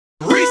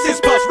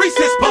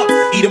Reese's Puffs.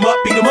 Eat 'em up,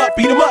 beat 'em up,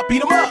 beat 'em up,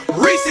 beat 'em up.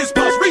 Reese's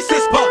Puffs,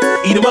 Reese's Puffs.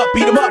 Eat 'em up,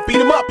 beat 'em up,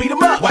 beat 'em up, beat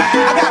 'em up. Wow.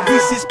 I got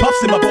Reese's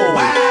Puffs in my bowl.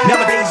 Wow.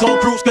 Nowadays on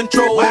cruise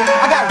control. Wow.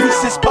 I got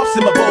Reese's Puffs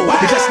in my bowl. Wow.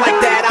 And just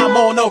like that, I'm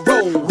on a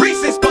roll.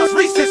 Reese's Puffs,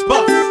 Reese's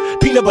Puffs.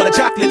 Peanut butter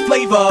chocolate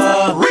flavor.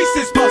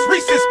 Reese's Puffs,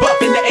 Reese's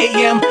Puffs. In the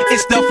AM,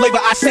 it's the flavor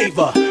I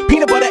savor.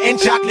 Peanut butter and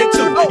chocolate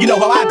too. You know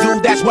how I do,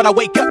 that's what I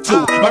wake up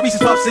to. My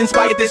Reese's Puffs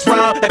inspired this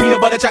rhyme. That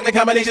peanut butter chocolate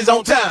combination's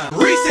on time.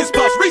 Reese's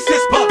Puffs,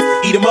 Reese's Puffs.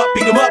 Eat 'em up,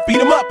 beat 'em up,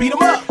 beat 'em up, beat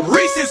 'em up.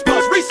 Reese's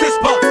Puffs, Reese's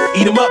Puffs.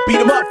 Eat 'em up, beat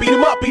 'em up, beat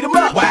 'em up, beat 'em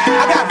up. Wow.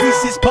 I got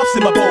Reese's Puffs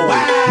in my bowl.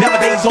 Wow.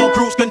 Nowadays on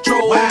cruise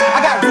control. Wow.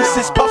 I got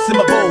Reese's Puffs in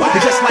my bowl. Wow.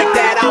 And just like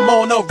that, I'm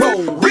on a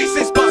roll.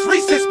 Reese's Puffs,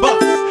 Reese's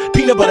Puffs.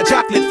 Peanut butter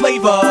chocolate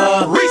flavor.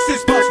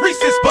 Reese's Puffs,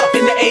 Reese's Puffs.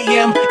 In the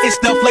AM, it's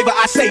the flavor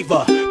I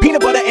savor.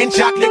 Peanut butter and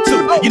chocolate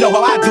too. You know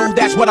how I do,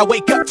 that's what I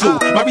wake up to.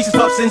 My Reese's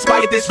Puffs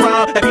inspired this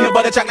rhyme. That peanut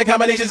butter chocolate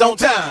combination's on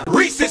time.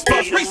 Reese's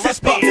Puffs, Reese's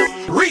Puffs.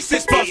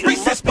 Reese's Puffs,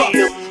 Reese's Puffs.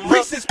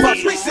 Reese's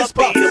Puffs, Reese's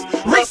Puffs.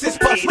 Reese's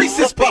Puffs,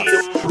 Reese's Puffs.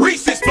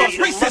 Reese's Puffs,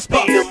 Reese's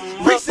Puffs.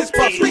 Reese's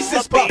Puffs,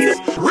 Reese's Puffs.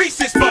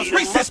 Reese's Puffs,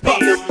 Reese's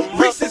Puffs.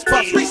 Reese's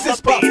Puffs,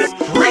 Reese's Puffs.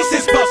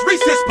 Reese's Puffs,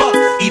 Reese's Puffs.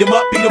 Eat 'em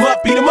up, beat 'em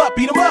up, beat 'em up,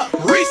 beat 'em up.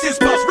 Reese's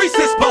Puffs,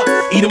 Reese's Puffs.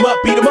 Eat 'em up,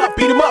 beat 'em up,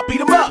 beat 'em up,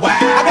 beat 'em up. Wow.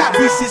 I got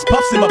Reese's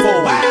Puffs in my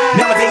bowl. Wow.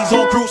 Nowadays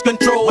on cruise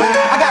control. Wow.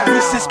 I got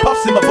Reese's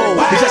Puffs in my bowl.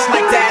 Wow. And just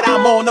like that,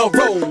 I'm on a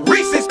roll.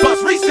 Reese's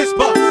Puffs, Reese's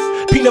Puffs.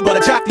 Peanut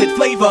butter chocolate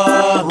flavor.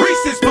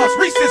 Reese's Puffs,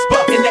 Reese's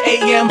Puffs. In the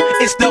AM,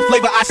 it's the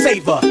flavor I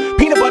savor.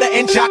 Peanut butter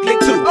and chocolate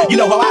too. You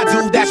know how I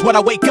do, that's what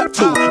I wake up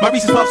to. My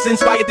Reese's Puffs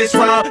inspired this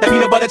rhyme. That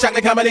peanut butter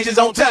chocolate combination's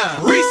on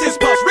time. Reese's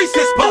Puffs,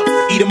 Reese's Puffs.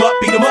 Eat 'em up,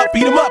 beat 'em up,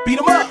 beat 'em up, beat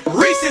 'em up.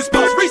 Reese's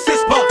Puffs,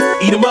 Reese's Puffs.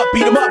 Eat 'em up,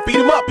 beat 'em up, beat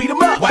 'em up, beat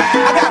 'em up. Wow.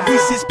 I got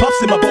Reese's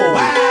Puffs in my bowl.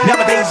 Wow.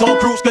 Nowadays on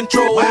cruise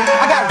control. Wow.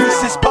 I got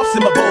Reese's Puffs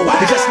in my bowl. Wow.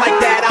 And just like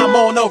that, I'm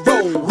on a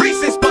roll.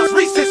 Reese's Puffs,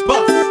 Reese's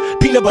Puffs.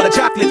 Peanut butter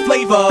chocolate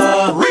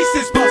flavor.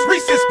 Reese's Puffs,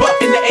 Reese's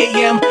Puffs. In the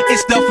AM,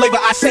 it's the flavor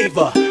I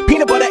savor.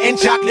 Peanut butter and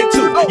chocolate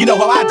too. You know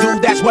how I do,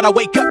 that's what I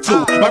wake up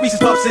to. My Reese's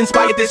Puffs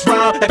inspired this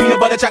rhyme. That peanut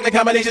butter chocolate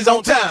combination's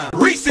on time.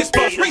 Reese's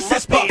Puffs,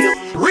 Reese's Puffs.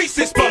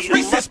 Reese's Puffs,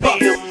 Reese's Puffs.